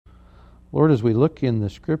Lord, as we look in the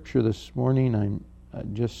Scripture this morning, I'm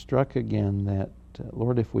just struck again that,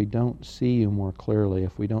 Lord, if we don't see you more clearly,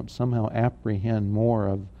 if we don't somehow apprehend more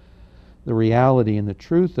of the reality and the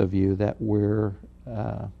truth of you, that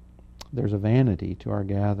there's a vanity to our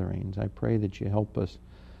gatherings. I pray that you help us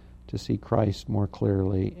to see Christ more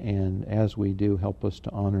clearly, and as we do, help us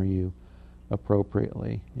to honor you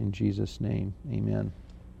appropriately. In Jesus' name, amen.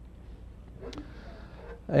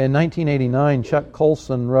 In 1989, Chuck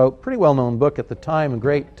Colson wrote a pretty well-known book at the time, a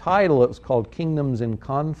great title. It was called Kingdoms in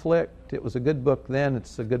Conflict. It was a good book then.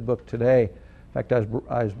 It's a good book today. In fact,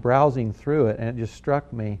 I was browsing through it, and it just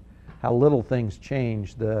struck me how little things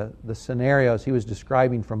changed. The scenarios he was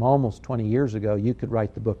describing from almost 20 years ago, you could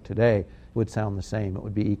write the book today. It would sound the same. It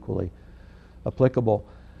would be equally applicable.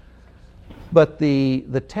 But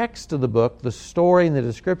the text of the book, the story and the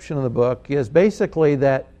description of the book is basically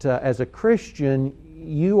that as a Christian,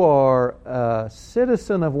 you are a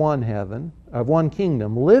citizen of one heaven, of one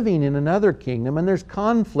kingdom, living in another kingdom, and there's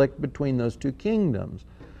conflict between those two kingdoms.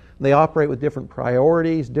 They operate with different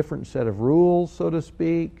priorities, different set of rules, so to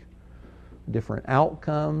speak, different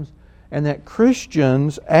outcomes, and that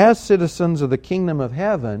Christians, as citizens of the kingdom of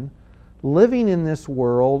heaven, living in this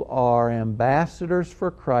world, are ambassadors for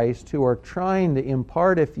Christ who are trying to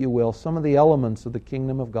impart, if you will, some of the elements of the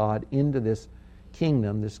kingdom of God into this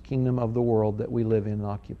kingdom of the world that we live in and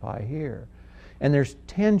occupy here. And there's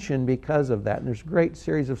tension because of that. And there's a great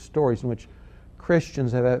series of stories in which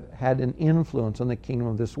Christians have had an influence on the kingdom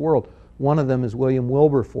of this world. One of them is William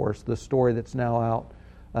Wilberforce, the story that's now out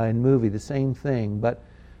in movie, the same thing. But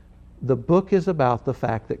the book is about the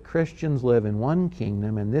fact that Christians live in one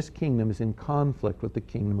kingdom, and this kingdom is in conflict with the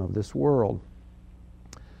kingdom of this world.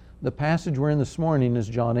 The passage we're in this morning is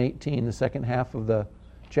John 18, the second half of the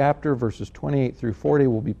chapter, verses 28 through 40.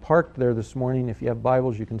 Will be parked there this morning. If you have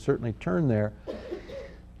Bibles, you can certainly turn there.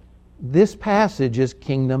 This passage is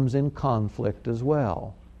kingdoms in conflict as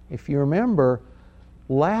well. If you remember,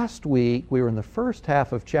 last week we were in the first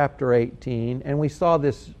half of chapter 18, and we saw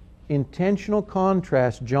this intentional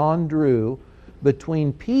contrast John drew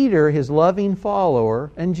between Peter, his loving follower,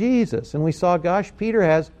 and Jesus. And we saw, gosh, Peter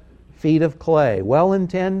has feet of clay.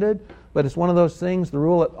 Well-intended, but it's one of those things, the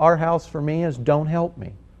rule at our house for me is don't help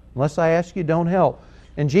me. Unless I ask you, don't help.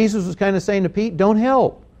 And Jesus was kind of saying to Pete, don't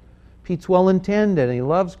help. Pete's well-intended and he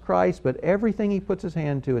loves Christ, but everything he puts his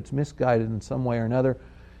hand to, it's misguided in some way or another.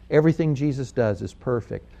 Everything Jesus does is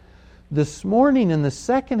perfect. This morning in the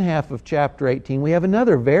second half of chapter 18, we have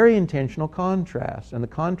another very intentional contrast. And the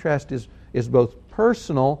contrast is both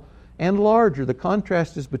personal and larger. The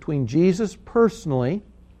contrast is between Jesus personally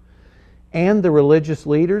and the religious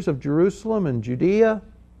leaders of Jerusalem and Judea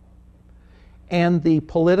and the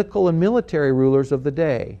political and military rulers of the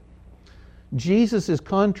day. Jesus is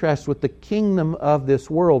contrasted with the kingdom of this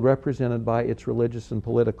world represented by its religious and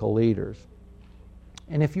political leaders.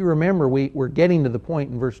 And if you remember, we're getting to the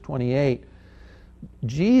point in verse 28.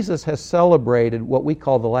 Jesus has celebrated what we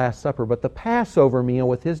call the Last Supper, but the Passover meal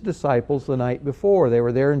with His disciples the night before. They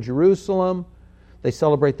were there in Jerusalem. They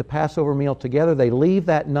celebrate the Passover meal together. They leave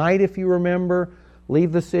that night, if you remember,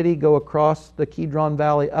 leave the city, go across the Kidron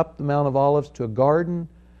Valley, up the Mount of Olives to a garden,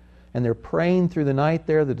 and they're praying through the night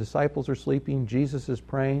there. The disciples are sleeping. Jesus is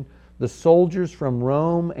praying. The soldiers from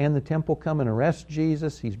Rome and the temple come and arrest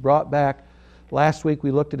Jesus. He's brought back. Last week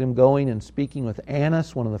we looked at him going and speaking with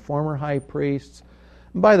Annas, one of the former high priests.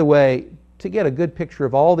 And by the way, to get a good picture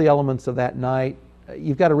of all the elements of that night,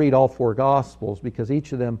 you've got to read all four Gospels because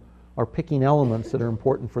each of them are picking elements that are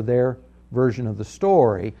important for their version of the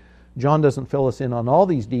story. John doesn't fill us in on all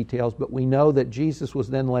these details, but we know that Jesus was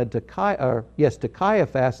then led to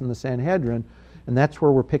Caiaphas in the Sanhedrin, and that's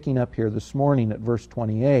where we're picking up here this morning at verse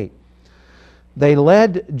 28. They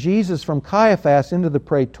led Jesus from Caiaphas into the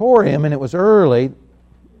praetorium, and it was early.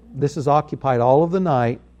 This has occupied all of the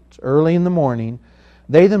night. It's early in the morning.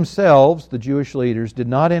 They themselves, the Jewish leaders, did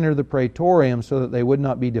not enter the praetorium so that they would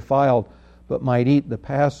not be defiled, but might eat the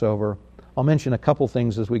Passover. I'll mention a couple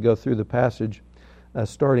things as we go through the passage,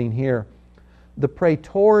 starting here. The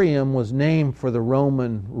praetorium was named for the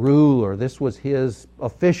Roman ruler. This was his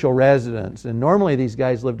official residence. And normally these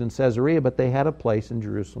guys lived in Caesarea, but they had a place in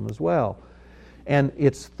Jerusalem as well. And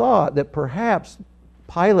it's thought that perhaps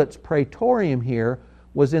Pilate's praetorium here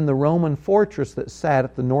was in the Roman fortress that sat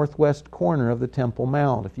at the northwest corner of the Temple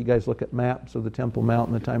Mount. If you guys look at maps of the Temple Mount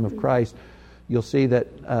in the time of Christ, you'll see that,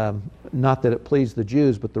 not that it pleased the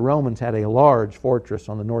Jews, but the Romans had a large fortress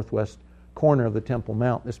on the northwest corner of the Temple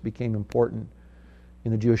Mount. This became important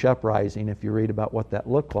in the Jewish uprising. If you read about what that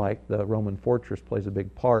looked like, the Roman fortress plays a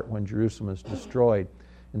big part when Jerusalem is destroyed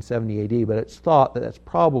in 70 AD. But it's thought that that's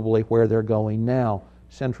probably where they're going now,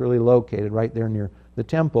 centrally located right there near the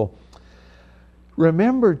temple.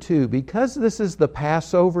 Remember too, because this is the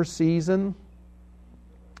Passover season,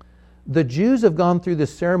 the Jews have gone through the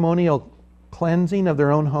ceremonial cleansing of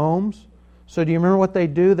their own homes. So do you remember what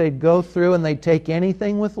they'd do? They'd go through and they'd take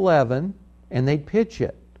anything with leaven and they'd pitch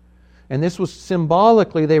it. And this was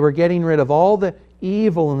symbolically, they were getting rid of all the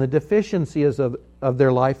evil and the deficiencies of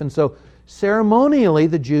their life. And so ceremonially,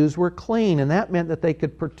 the Jews were clean. And that meant that they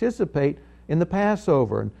could participate in the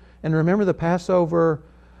Passover. And remember, the Passover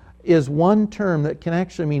is one term that can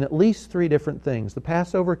actually mean at least three different things. The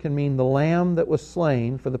Passover can mean the lamb that was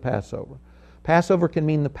slain for the Passover. Passover can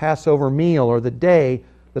mean the Passover meal or the day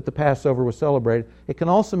that the Passover was celebrated. It can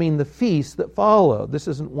also mean the feast that followed. This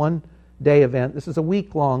isn't one day event. This is a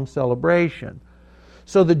week-long celebration.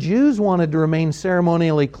 So the Jews wanted to remain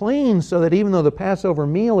ceremonially clean so that even though the Passover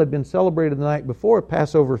meal had been celebrated the night before, a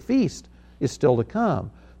Passover feast is still to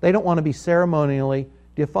come. They don't want to be ceremonially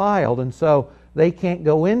defiled, and so they can't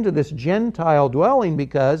go into this Gentile dwelling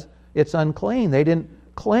because it's unclean. They didn't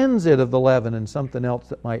cleanse it of the leaven and something else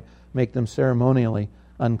that might make them ceremonially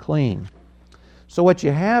unclean. So what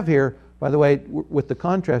you have here, by the way, with the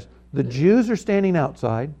contrast, the Jews are standing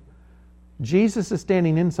outside, Jesus is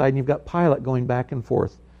standing inside, and you've got Pilate going back and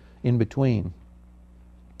forth in between.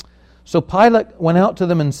 So Pilate went out to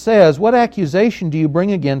them and says, "What accusation do you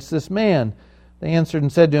bring against this man?" They answered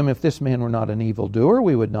and said to him, "If this man were not an evildoer,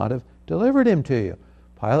 we would not have delivered him to you."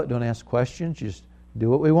 Pilate, don't ask questions, just do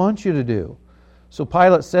what we want you to do. So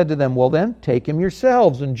Pilate said to them, "Well then, take him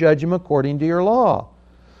yourselves and judge him according to your law."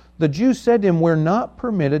 The Jews said to him, "We're not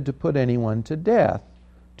permitted to put anyone to death,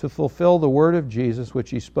 to fulfill the word of Jesus which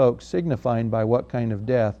he spoke, signifying by what kind of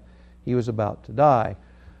death he was about to die."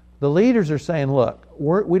 The leaders are saying, look,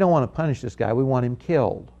 we don't want to punish this guy, we want him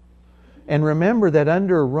killed. And remember that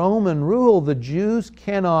under Roman rule, the Jews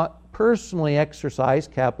cannot personally exercise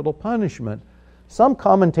capital punishment. Some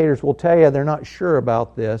commentators will tell you they're not sure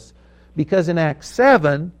about this, because in Acts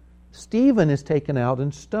 7, Stephen is taken out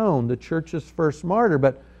and stoned, the church's first martyr.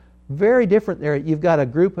 But very different there. You've got a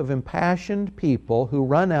group of impassioned people who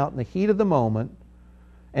run out in the heat of the moment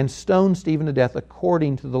and stone Stephen to death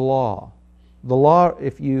according to the law. The law,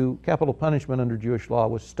 capital punishment under Jewish law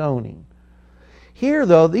was stoning. Here,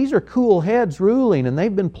 though, these are cool heads ruling, and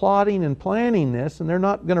they've been plotting and planning this, and they're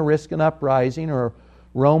not going to risk an uprising or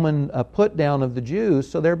Roman put down of the Jews,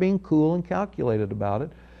 so they're being cool and calculated about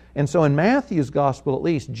it. And so in Matthew's gospel, at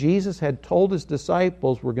least, Jesus had told his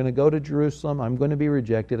disciples, we're going to go to Jerusalem, I'm going to be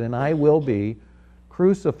rejected, and I will be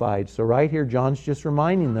crucified. So right here, John's just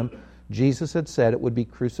reminding them, Jesus had said it would be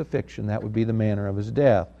crucifixion. That would be the manner of his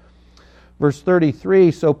death. Verse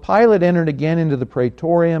 33, so Pilate entered again into the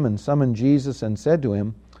praetorium and summoned Jesus and said to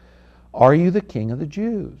him, "Are you the king of the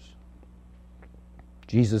Jews?"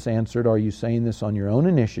 Jesus answered, "Are you saying this on your own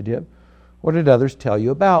initiative? What did others tell you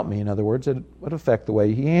about me?" In other words, it would affect the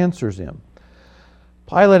way he answers him.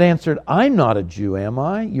 Pilate answered, "I'm not a Jew, am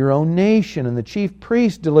I? Your own nation and the chief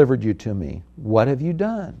priests delivered you to me. What have you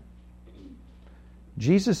done?"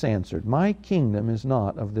 Jesus answered, "My kingdom is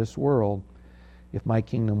not of this world. If my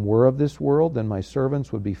kingdom were of this world, then my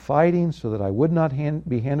servants would be fighting so that I would not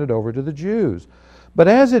be handed over to the Jews. But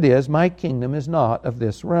as it is, my kingdom is not of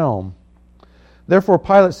this realm." Therefore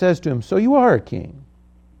Pilate says to him, "So you are a king?"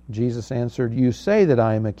 Jesus answered, "You say that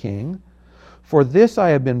I am a king. For this I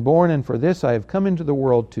have been born, and for this I have come into the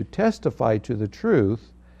world, to testify to the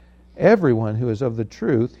truth. Everyone who is of the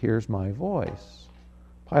truth hears my voice."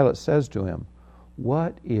 Pilate says to him,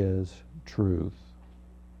 "What is truth?"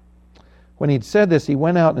 When he'd said this, he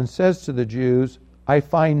went out and says to the Jews, "I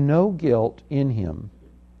find no guilt in him.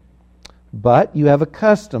 But you have a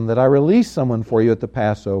custom that I release someone for you at the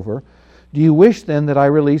Passover. Do you wish then that I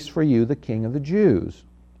release for you the king of the Jews?"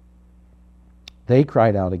 They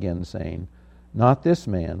cried out again, saying, "Not this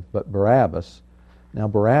man, but Barabbas." Now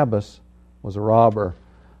Barabbas was a robber.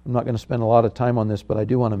 I'm not going to spend a lot of time on this, but I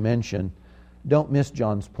do want to mention, don't miss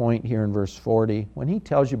John's point here in verse 40. When he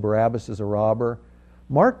tells you Barabbas is a robber,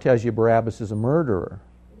 Mark tells you Barabbas is a murderer.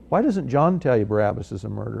 Why doesn't John tell you Barabbas is a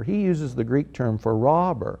murderer? He uses the Greek term for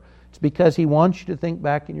robber. It's because he wants you to think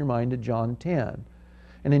back in your mind to John 10.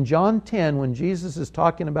 And in John 10, when Jesus is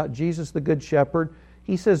talking about Jesus the Good Shepherd,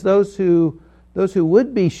 he says those who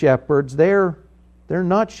would be shepherds, they're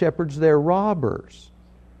not shepherds, they're robbers.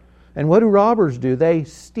 And what do robbers do? They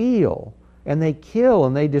steal, and they kill,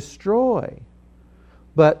 and they destroy.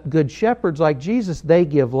 But good shepherds like Jesus, they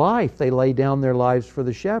give life. They lay down their lives for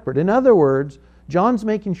the shepherd. In other words, John's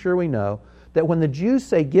making sure we know that when the Jews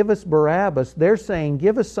say, "Give us Barabbas," they're saying,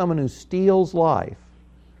 "Give us someone who steals life.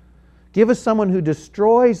 Give us someone who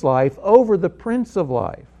destroys life over the Prince of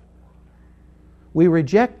Life." We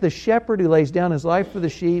reject the shepherd who lays down his life for the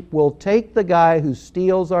sheep. We'll take the guy who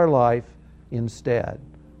steals our life instead.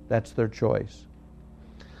 That's their choice.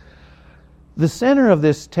 The center of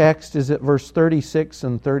this text is at verse 36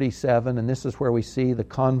 and 37, and this is where we see the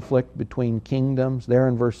conflict between kingdoms. There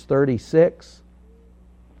in verse 36,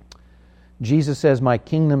 Jesus says, "My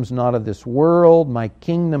kingdom's not of this world. My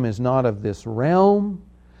kingdom is not of this realm."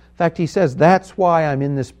 In fact, he says, that's why I'm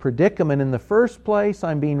in this predicament in the first place.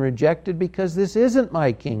 I'm being rejected because this isn't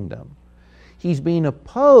my kingdom. He's being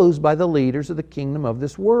opposed by the leaders of the kingdom of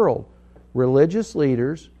this world, religious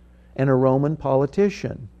leaders and a Roman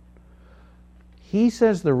politician. He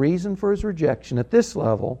says the reason for his rejection at this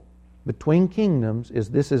level, between kingdoms, is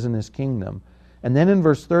this isn't his kingdom. And then in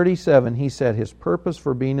verse 37, he said his purpose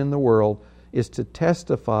for being in the world is to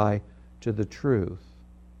testify to the truth.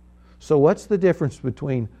 So what's the difference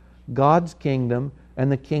between God's kingdom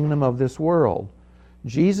and the kingdom of this world?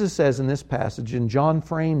 Jesus says in this passage, and John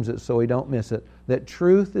frames it so we don't miss it, that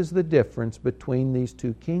truth is the difference between these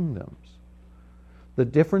two kingdoms. The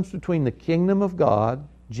difference between the kingdom of God,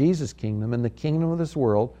 Jesus' kingdom, and the kingdom of this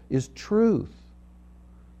world is truth.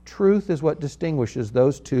 Truth is what distinguishes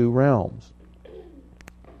those two realms.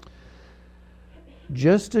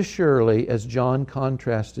 Just as surely as John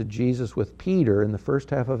contrasted Jesus with Peter in the first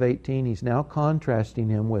half of 18, he's now contrasting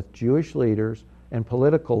him with Jewish leaders and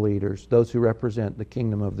political leaders, those who represent the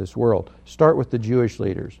kingdom of this world. Start with the Jewish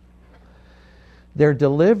leaders. They're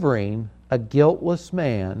delivering a guiltless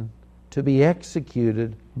man to be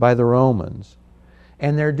executed by the Romans.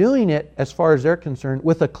 And they're doing it, as far as they're concerned,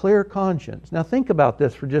 with a clear conscience. Now think about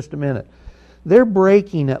this for just a minute. They're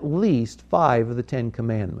breaking at least 5 of the 10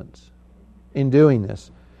 commandments in doing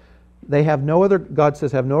this. They have no other, God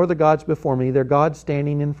says, have no other gods before me. They're gods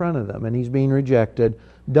standing in front of them, and he's being rejected.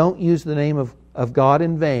 Don't use the name of God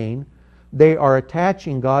in vain. They are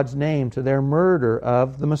attaching God's name to their murder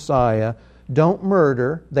of the Messiah. Don't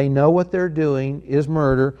murder. They know what they're doing is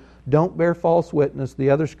murder. Don't bear false witness. The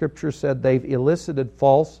other scripture said they've elicited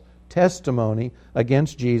false testimony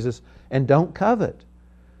against Jesus. And don't covet.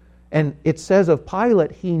 And it says of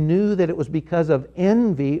Pilate, he knew that it was because of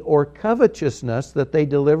envy or covetousness that they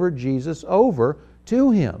delivered Jesus over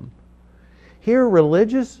to him. Here,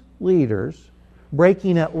 religious leaders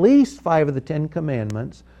breaking at least 5 of the 10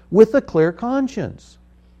 commandments with a clear conscience.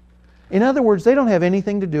 In other words, they don't have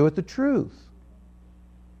anything to do with the truth.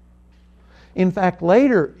 In fact,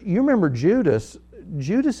 later, you remember Judas.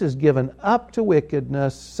 Judas is given up to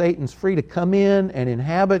wickedness. Satan's free to come in and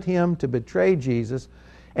inhabit him to betray Jesus.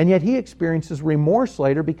 And yet he experiences remorse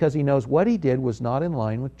later because he knows what he did was not in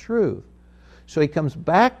line with truth. So he comes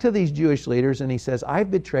back to these Jewish leaders and he says,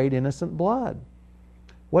 I've betrayed innocent blood.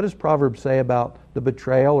 What does Proverbs say about the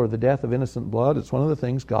betrayal or the death of innocent blood? It's one of the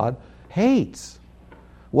things God hates.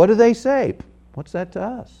 What do they say? What's that to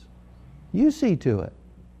us? You see to it.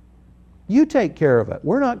 You take care of it.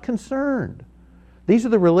 We're not concerned. These are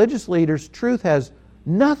the religious leaders. Truth has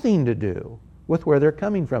nothing to do with where they're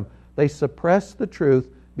coming from. They suppress the truth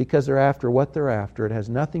because they're after what they're after. It has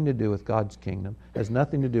nothing to do with God's kingdom, has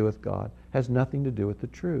nothing to do with God, has nothing to do with the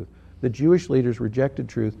truth. The Jewish leaders rejected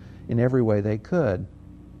truth in every way they could.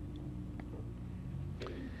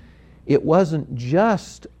 It wasn't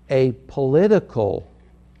just a political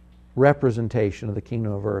representation of the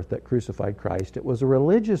kingdom of earth that crucified Christ. It was a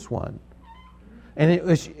religious one. And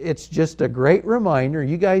it's just a great reminder,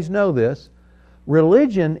 you guys know this,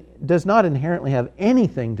 religion does not inherently have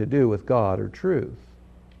anything to do with God or truth.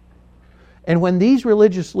 And when these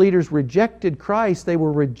religious leaders rejected Christ, they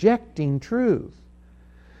were rejecting truth.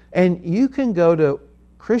 And you can go to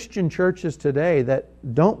Christian churches today that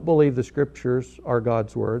don't believe the Scriptures are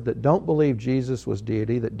God's Word, that don't believe Jesus was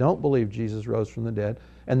deity, that don't believe Jesus rose from the dead,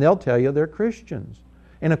 and they'll tell you they're Christians.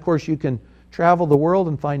 And of course you can travel the world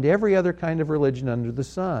and find every other kind of religion under the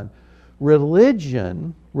sun.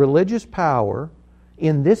 Religion, religious power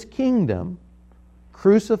in this kingdom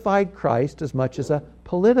crucified Christ as much as a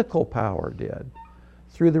political power did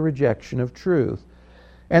through the rejection of truth.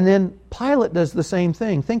 And then Pilate does the same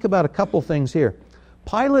thing. Think about a couple things here.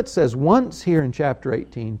 Pilate says once here in chapter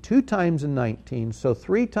 18, 2 times in 19, so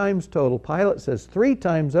 3 times total. Pilate says 3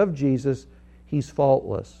 times of Jesus, he's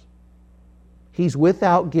faultless. He's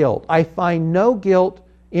without guilt. I find no guilt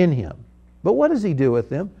in him. But what does he do with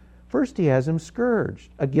him? First, he has him scourged.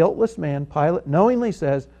 A guiltless man, Pilate knowingly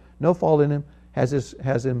says, no fault in him,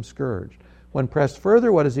 has him scourged. When pressed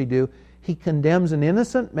further, what does he do? He condemns an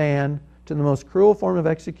innocent man to the most cruel form of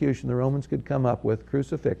execution the Romans could come up with,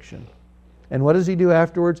 crucifixion. And what does he do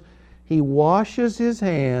afterwards? He washes his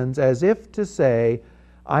hands as if to say,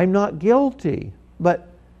 I'm not guilty. But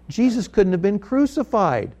Jesus couldn't have been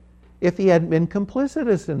crucified if he hadn't been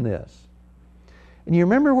complicitous in this. And you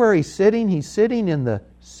remember where he's sitting? He's sitting in the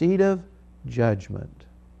seat of judgment.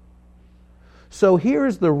 So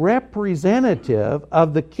here's the representative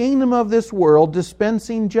of the kingdom of this world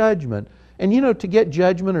dispensing judgment. And you know, to get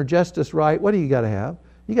judgment or justice right, what do you got to have?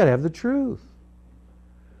 You got to have the truth.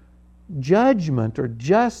 Judgment or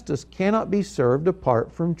justice cannot be served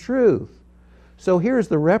apart from truth. So here's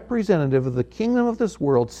the representative of the kingdom of this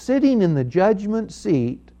world sitting in the judgment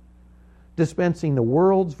seat, dispensing the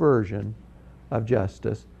world's version of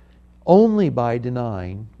justice only by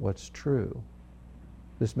denying what's true.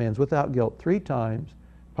 This man's without guilt 3 times.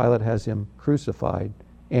 Pilate has him crucified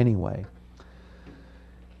anyway.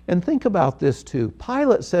 And think about this too.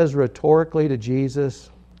 Pilate says rhetorically to Jesus,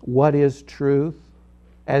 "What is truth?"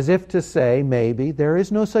 As if to say, maybe, there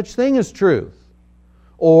is no such thing as truth.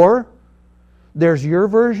 Or, there's your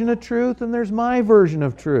version of truth and there's my version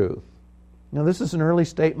of truth. Now, this is an early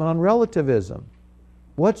statement on relativism.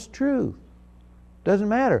 What's truth? Doesn't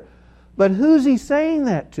matter. But who's he saying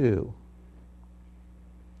that to?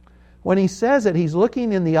 When he says it, he's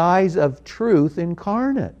looking in the eyes of truth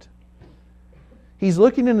incarnate. He's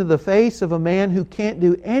looking into the face of a man who can't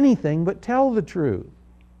do anything but tell the truth.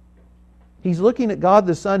 He's looking at God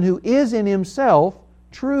the Son, who is in himself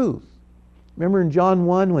truth. Remember in John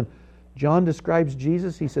 1, when John describes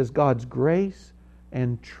Jesus, he says, God's grace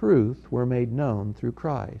and truth were made known through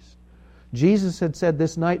Christ. Jesus had said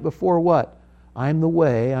this night before what? I'm the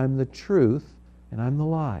way, I'm the truth, and I'm the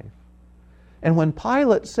life. And when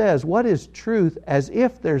Pilate says, what is truth, as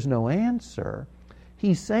if there's no answer,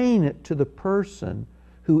 he's saying it to the person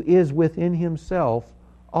who is within himself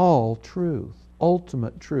all truth,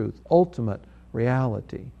 ultimate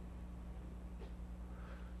reality.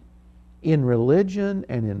 In religion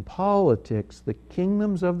and in politics, the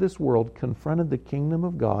kingdoms of this world confronted the kingdom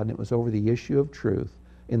of God, and it was over the issue of truth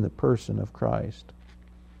in the person of Christ.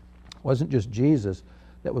 It wasn't just Jesus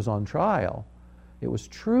that was on trial. It was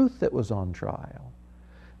truth that was on trial.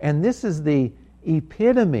 And this is the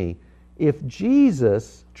epitome. If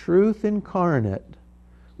Jesus, truth incarnate,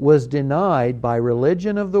 was denied by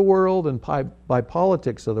religion of the world and by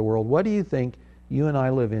politics of the world, what do you think you and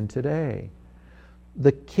I live in today?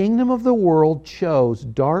 The kingdom of the world chose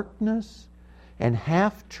darkness and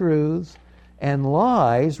half-truths and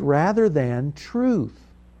lies rather than truth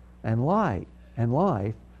and light and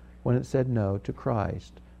life when it said no to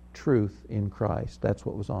Christ. Truth in Christ. That's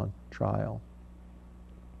what was on trial.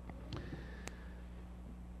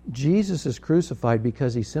 Jesus is crucified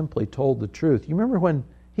because he simply told the truth. You remember when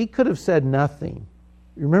he could have said nothing?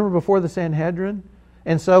 You remember before the Sanhedrin?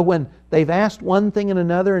 And so when they've asked one thing and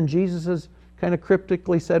another, and Jesus has kind of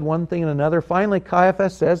cryptically said one thing and another, finally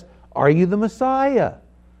Caiaphas says, "Are you the Messiah?"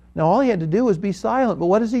 Now all he had to do was be silent, but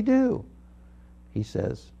what does he do? He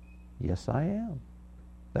says, "Yes, I am."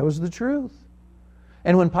 That was the truth.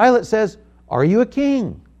 And when Pilate says, "Are you a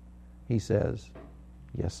king?" he says,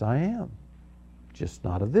 "Yes, I am. Just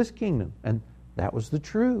not of this kingdom." And that was the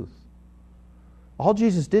truth. All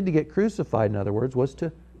Jesus did to get crucified, in other words, was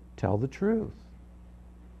to tell the truth.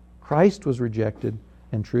 Christ was rejected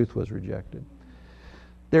and truth was rejected.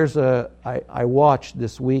 I watched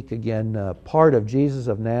this week again part of Jesus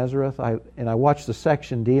of Nazareth, and I watched the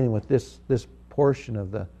section dealing with this portion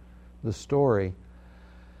of the story.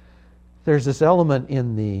 There's this element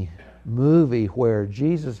in the movie where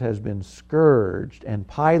Jesus has been scourged and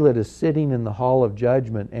Pilate is sitting in the hall of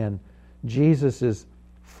judgment and Jesus is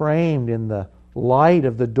framed in the light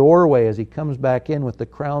of the doorway as he comes back in with the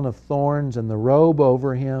crown of thorns and the robe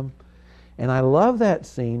over him. And I love that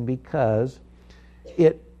scene because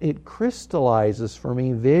it crystallizes for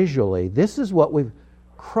me visually. This is what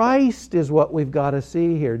Christ is what we've got to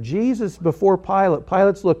see here. Jesus before Pilate.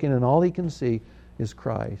 Pilate's looking and all he can see is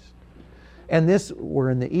Christ. And we're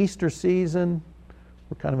in the Easter season.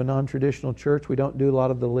 We're kind of a non-traditional church. We don't do a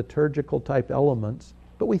lot of the liturgical type elements,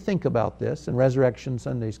 but we think about this, and Resurrection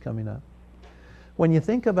Sunday's coming up. When you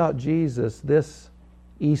think about Jesus this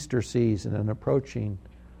Easter season and approaching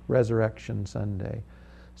Resurrection Sunday,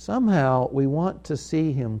 somehow we want to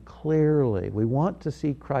see him clearly. We want to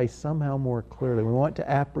see Christ somehow more clearly. We want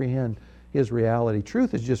to apprehend his reality.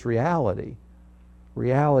 Truth is just reality.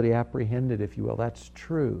 Reality apprehended, if you will. That's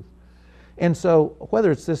truth. And so, whether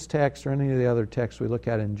it's this text or any of the other texts we look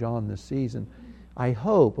at in John this season, I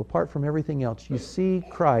hope, apart from everything else, you see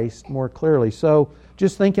Christ more clearly. So,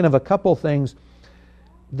 just thinking of a couple things,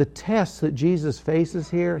 the test that Jesus faces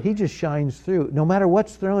here, he just shines through. No matter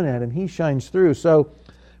what's thrown at him, he shines through. So,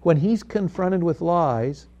 when he's confronted with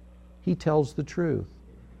lies, he tells the truth.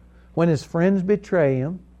 When his friends betray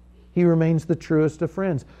him, he remains the truest of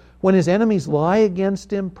friends. When his enemies lie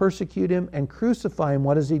against him, persecute him, and crucify him,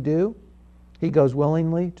 what does he do? He goes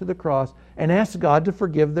willingly to the cross and asks God to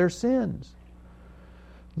forgive their sins.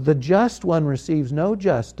 The just one receives no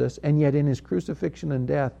justice, and yet in his crucifixion and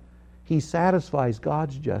death, he satisfies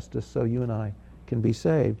God's justice so you and I can be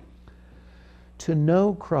saved. To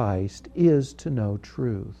know Christ is to know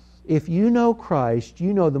truth. If you know Christ,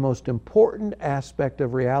 you know the most important aspect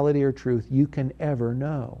of reality or truth you can ever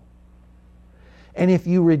know. And if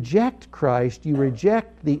you reject Christ, you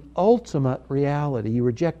reject the ultimate reality. You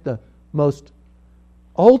reject the most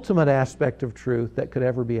ultimate aspect of truth that could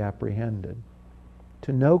ever be apprehended.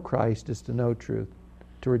 To know Christ is to know truth.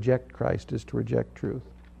 To reject Christ is to reject truth.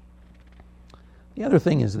 The other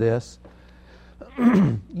thing is this.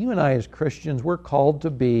 You and I as Christians, we're called to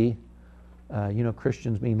be,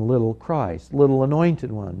 Christians mean little Christ, little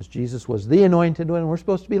anointed ones. Jesus was the anointed one, and we're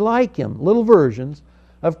supposed to be like Him, little versions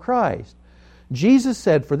of Christ. Jesus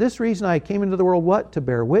said, for this reason I came into the world, what? To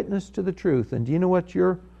bear witness to the truth. And do you know what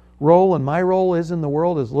your role and my role is in the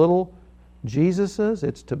world as little Jesuses?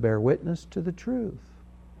 It's to bear witness to the truth.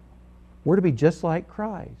 We're to be just like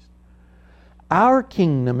Christ. Our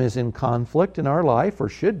kingdom is in conflict in our life, or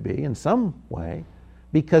should be in some way,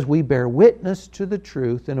 because we bear witness to the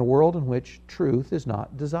truth in a world in which truth is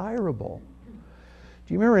not desirable.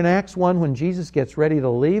 Do you remember in Acts 1 when Jesus gets ready to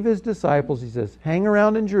leave His disciples, He says, hang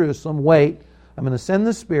around in Jerusalem, wait, I'm going to send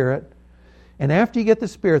the Spirit, and after you get the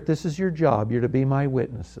Spirit, this is your job, you're to be my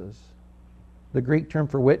witnesses. The Greek term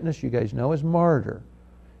for witness, you guys know, is martyr.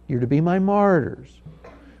 You're to be my martyrs.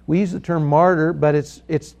 We use the term martyr, but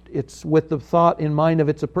it's with the thought in mind of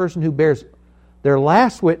it's a person who bears their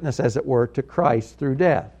last witness, as it were, to Christ through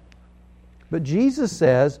death. But Jesus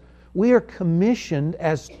says we are commissioned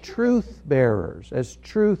as truth bearers, as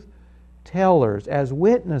truth tellers, as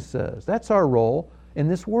witnesses. That's our role in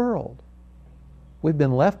this world. We've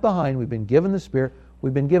been left behind, we've been given the Spirit,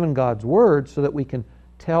 we've been given God's Word so that we can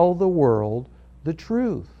tell the world the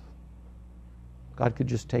truth. God could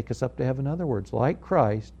just take us up to heaven. In other words, like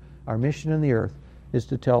Christ, our mission in the earth is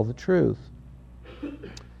to tell the truth.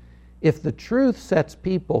 If the truth sets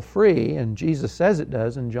people free, and Jesus says it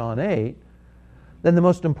does in John 8, then the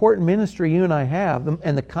most important ministry you and I have,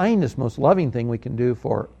 and the kindest, most loving thing we can do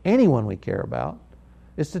for anyone we care about,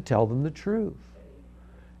 is to tell them the truth.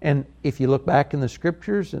 And if you look back in the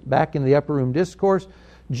Scriptures, back in the Upper Room Discourse,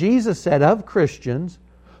 Jesus said of Christians,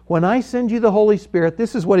 when I send you the Holy Spirit,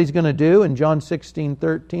 this is what He's going to do in John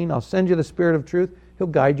 16:13. I'll send you the Spirit of truth. He'll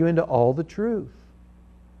guide you into all the truth.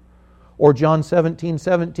 Or John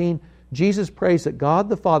 17:17, Jesus prays that God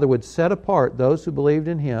the Father would set apart those who believed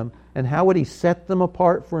in Him. And how would He set them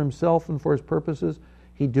apart for Himself and for His purposes?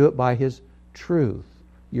 He'd do it by His truth.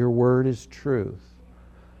 Your word is truth.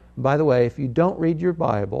 By the way, if you don't read your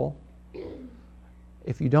Bible,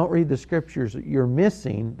 if you don't read the Scriptures, you're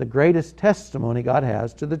missing the greatest testimony God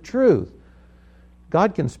has to the truth.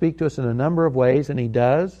 God can speak to us in a number of ways, and He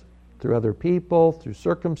does, through other people, through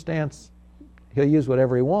circumstance. He'll use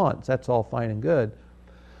whatever He wants. That's all fine and good.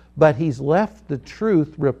 But He's left the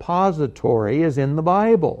truth repository is in the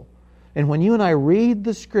Bible. And when you and I read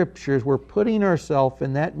the Scriptures, we're putting ourselves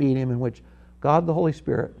in that medium in which God the Holy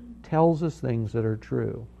Spirit tells us things that are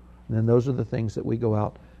true. And then those are the things that we go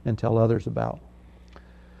out and tell others about.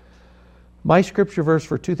 My scripture verse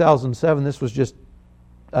for 2007, this was just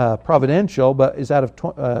providential, but is out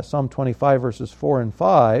of Psalm 25, verses 4 and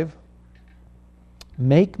 5.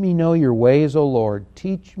 Make me know your ways, O Lord.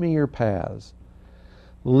 Teach me your paths.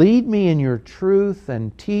 Lead me in your truth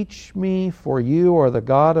and teach me, for you are the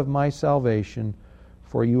God of my salvation.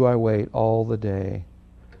 For you I wait all the day.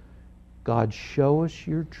 God, show us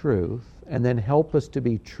your truth and then help us to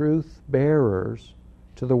be truth bearers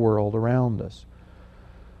to the world around us.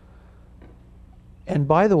 And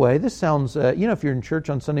by the way, this sounds, if you're in church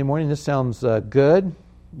on Sunday morning, this sounds good.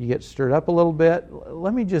 You get stirred up a little bit.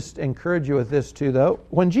 Let me just encourage you with this too, though.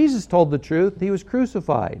 When Jesus told the truth, He was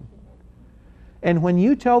crucified. And when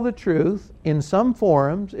you tell the truth, in some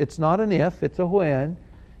forums, it's not an if, it's a when,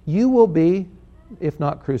 you will be, if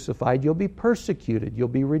not crucified, you'll be persecuted. You'll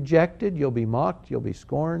be rejected. You'll be mocked. You'll be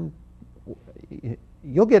scorned.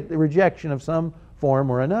 You'll get the rejection of some form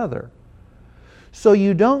or another. So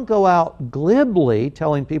you don't go out glibly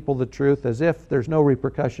telling people the truth as if there's no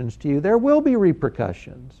repercussions to you. There will be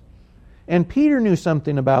repercussions. And Peter knew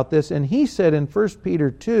something about this, and he said in 1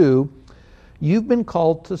 Peter 2, you've been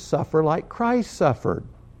called to suffer like Christ suffered.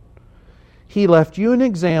 He left you an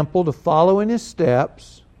example to follow in His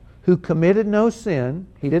steps, who committed no sin.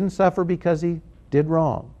 He didn't suffer because He did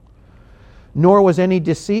wrong. Nor was any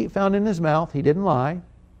deceit found in His mouth. He didn't lie.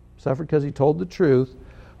 Suffered because He told the truth.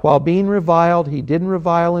 While being reviled, he didn't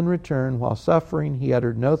revile in return. While suffering, he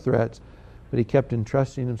uttered no threats, but he kept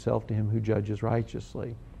entrusting himself to him who judges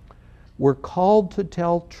righteously. We're called to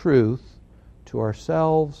tell truth to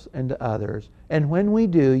ourselves and to others. And when we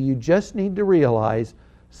do, you just need to realize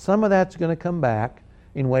some of that's going to come back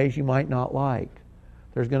in ways you might not like.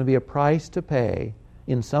 There's going to be a price to pay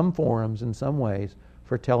in some forums, in some ways,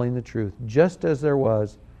 for telling the truth, just as there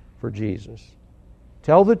was for Jesus.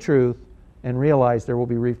 Tell the truth and realize there will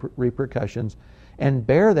be repercussions, and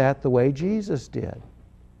bear that the way Jesus did.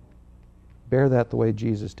 Bear that the way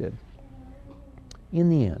Jesus did. In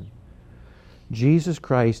the end, Jesus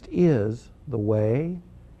Christ is the way,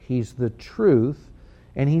 He's the truth,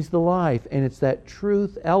 and He's the life. And it's that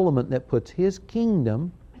truth element that puts His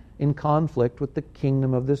kingdom in conflict with the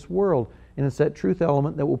kingdom of this world. And it's that truth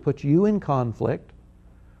element that will put you in conflict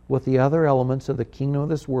with the other elements of the kingdom of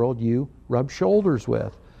this world you rub shoulders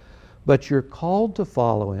with. But you're called to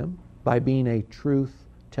follow Him by being a truth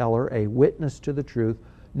teller, a witness to the truth,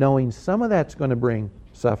 knowing some of that's going to bring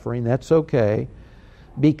suffering. That's okay.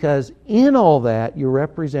 Because in all that, you're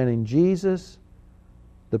representing Jesus,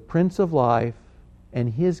 the Prince of Life, and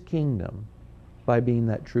His kingdom by being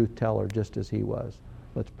that truth teller just as He was.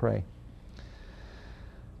 Let's pray.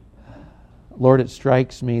 Lord, it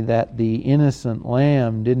strikes me that the innocent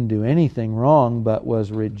lamb didn't do anything wrong but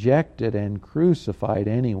was rejected and crucified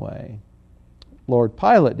anyway. Lord,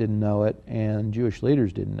 Pilate didn't know it and Jewish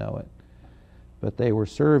leaders didn't know it, but they were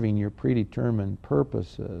serving your predetermined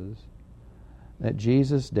purposes. That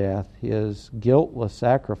Jesus' death, His guiltless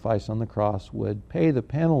sacrifice on the cross, would pay the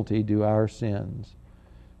penalty to our sins.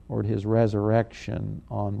 Lord, His resurrection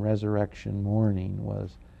on resurrection morning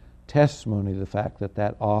was testimony to the fact that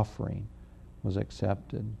that offering was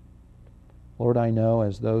accepted. Lord, I know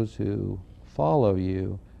as those who follow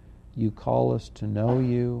You, You call us to know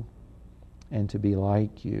You and to be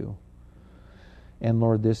like You. And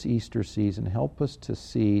Lord, this Easter season, help us to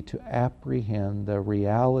see, to apprehend the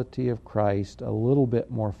reality of Christ a little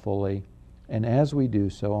bit more fully. And as we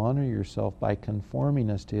do so, honor Yourself by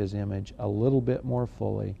conforming us to His image a little bit more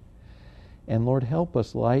fully. And Lord, help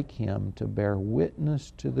us like Him to bear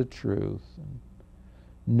witness to the truth,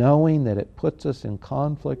 knowing that it puts us in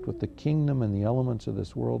conflict with the kingdom and the elements of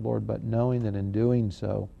this world, Lord, but knowing that in doing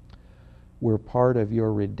so, we're part of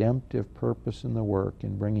Your redemptive purpose in the work,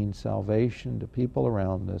 in bringing salvation to people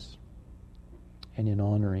around us and in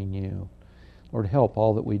honoring You. Lord, help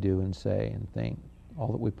all that we do and say and think,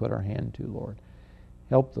 all that we put our hand to, Lord.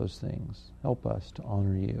 Help those things. Help us to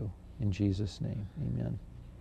honor You. In Jesus' name, amen.